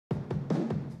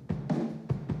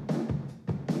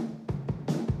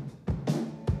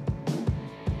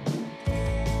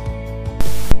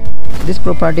This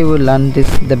property will learn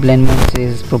the blend mode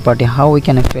is property, how we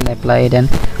can actually apply it and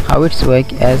how it's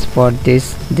work. As for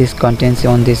this contains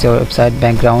on this your website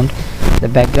background, the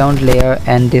background layer,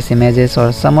 and this images,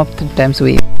 or some of the times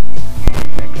we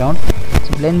background.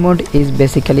 So blend mode is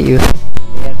basically used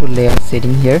layer to layer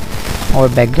setting here, our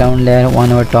background layer,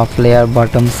 one our top layer,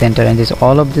 bottom, center, and this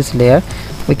all of this layer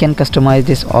we can customize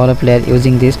this all of layer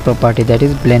using this property, that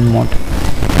is blend mode.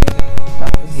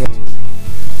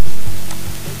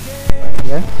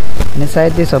 Here and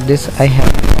inside this of this I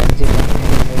have you can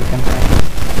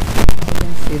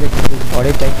see that this is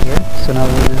body tag here. So now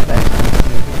we will type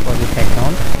for the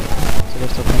background. So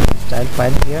let's open the style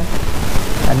file here,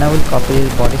 and now we'll copy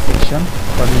this body section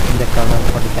for making the color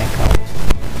for the background.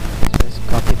 So let's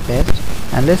copy paste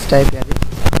and let's type here the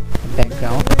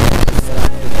background. So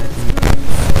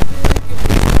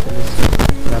let's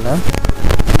color.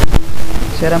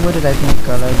 So here I'm going to type in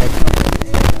color background.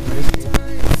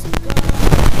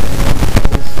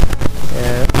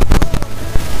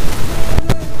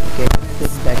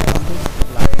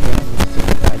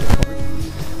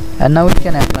 And now we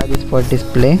can apply this for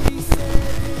display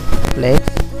flex,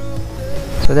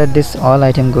 so that this all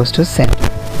item goes to center.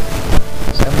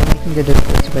 So I'm making the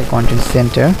specify content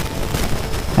center,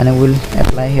 and I will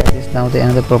apply here this. Now the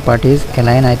another property is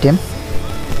align item,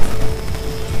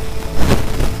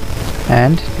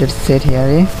 and let's set here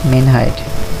a main height.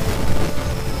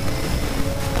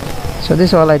 So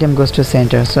this all item goes to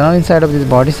center. So now inside of this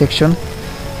body section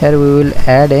here we will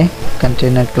add a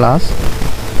container class.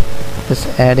 Let's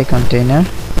add a container.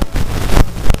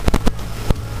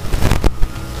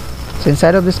 So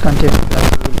inside of this container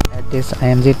class we will add this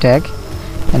img tag,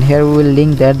 and here we will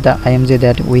link that the img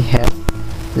that we have,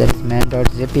 that is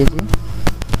man.jpg,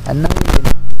 and now we will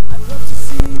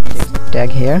this tag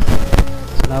here.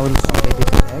 So now we'll copy this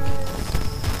tag.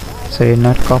 Sorry,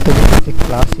 not copy this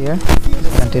class here,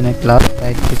 this container class,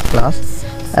 right, this class,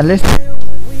 and let's.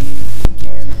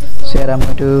 So here I'm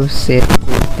going to set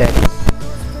this tag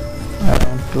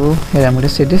around 2. Here I'm going to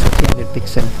set this 300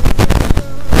 pixel,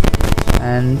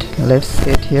 and let's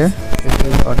set here it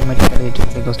will automatically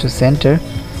it goes to center.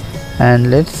 And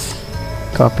let's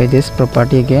copy this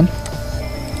property again,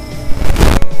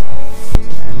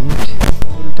 and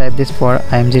we'll type this for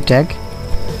img tag.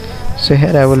 So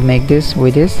here I will make this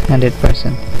with this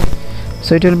 100%.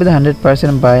 So it will be the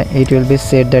 100% by it will be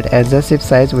set that adjust shift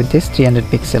size with this 300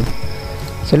 pixel.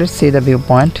 So let's see the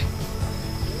viewpoint,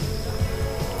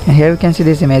 and here we can see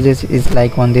this images is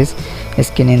like on this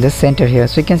skin in the center here.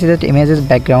 So you can see that images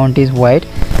background is white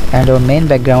and our main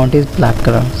background is black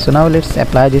color. So now let's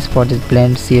apply this for this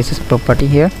blend css property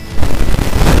here.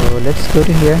 So let's go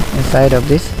to here inside of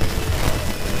this.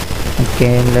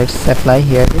 Okay, let's apply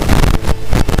here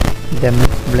the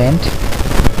mix blend.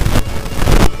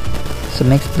 So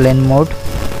mix blend mode,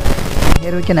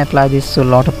 here we can apply this. So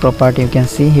lot of property you can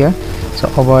see here. So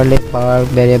overlay bar,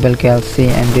 variable calci,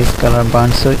 and this color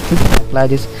band. So you can apply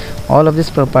this, all of this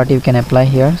property you can apply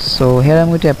here. So here I'm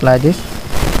going to apply this.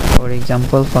 For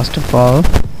example, first of all,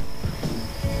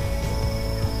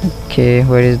 okay,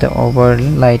 where is the over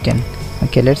lighten?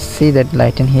 Okay, let's see that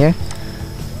lighten here,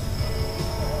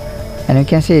 and you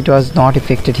can see it was not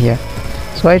affected here.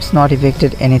 So it's not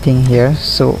affected anything here.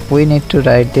 So we need to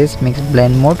write this mix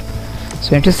blend mode.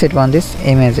 So we need to set on this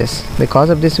images. Because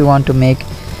of this we want to make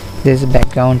this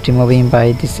background removing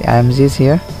by this imgs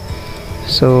here.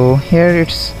 So here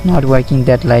it's not working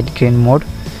that light green mode.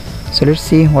 So let's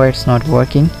see why it's not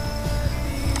working.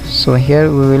 So here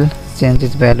we will change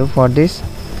this value for this.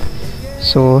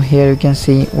 So here you can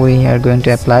see we are going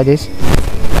to apply this.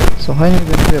 So when we're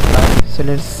going to apply, so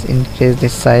let's increase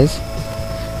this size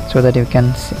so that you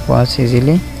can watch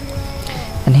easily.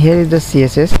 And here is the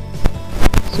css.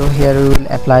 So here we will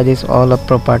apply this all of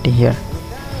property here.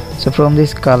 So from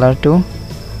this color to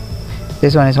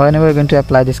this one is whenever we're going to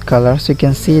apply this color. So you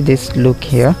can see this look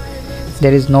here,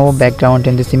 there is no background,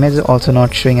 and this image is also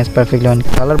not showing as perfectly on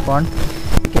color bond.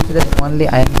 You can see that only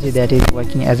img that is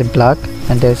working as a black,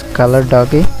 and there's color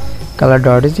doggy, color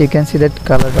dots. You can see that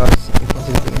color dots, you can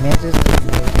see the images a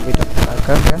little bit of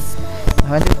darker here.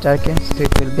 When it darkens, so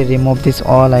it will be remove this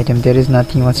all item, there is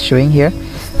nothing was showing here.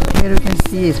 Here you can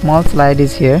see a small slide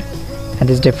is here, and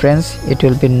this difference it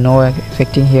will be no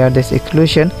affecting here. This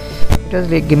exclusion, it was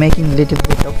like making little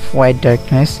bit of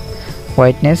whiteness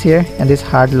here, and this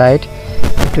hard light,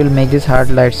 it will make this hard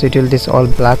light. So it will this all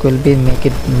black will be make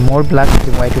it more black,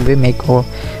 the white will be make more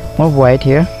white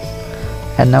here.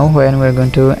 And now when we are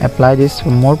going to apply this for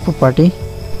more property,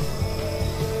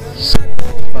 so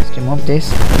first remove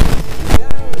this.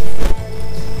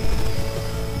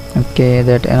 Okay,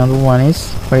 that another one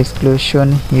is for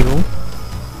exclusion hue.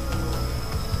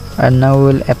 and now we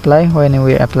will apply. When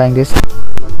we are applying this,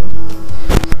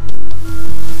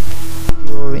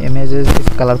 your images is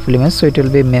colorful image, so it will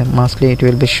be mostly it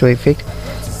will be show effect,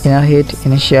 inner heat,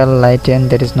 initial lighten,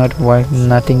 that is not work,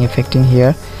 nothing affecting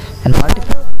here, and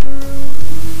multiple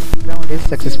background is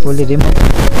successfully removed.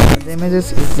 The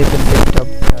images is little bit of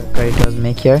darker it was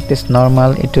make here. This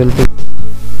normal, it will be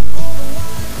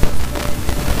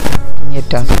making it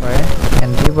transparent,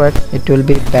 and revert, it will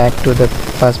be back to the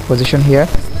first position here.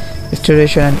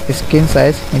 Saturation and screen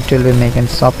size, it will be making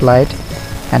soft light,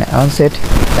 and onset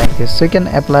like this. So you can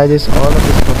apply this all of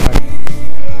this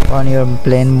property on your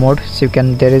plane mode. So you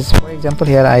can, there is, for example,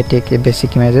 here I take a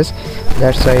basic images,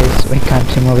 that's why we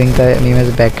can't removing the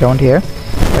image background here.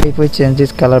 But if we change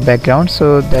this color background,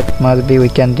 so that must be we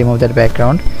can remove that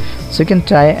background. So you can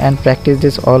try and practice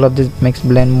this all of this mixed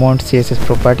blend mode CSS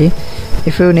property.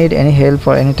 If you need any help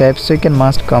or any type, so you can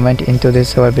must comment into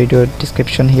this our video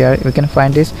description here. You can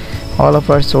find this all of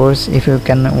our source. If you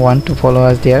can want to follow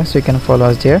us there, so you can follow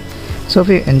us there. So if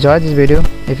you enjoyed this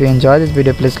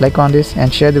video, please like on this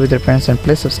and share it with your friends, and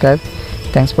please subscribe.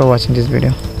 Thanks for watching this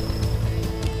video.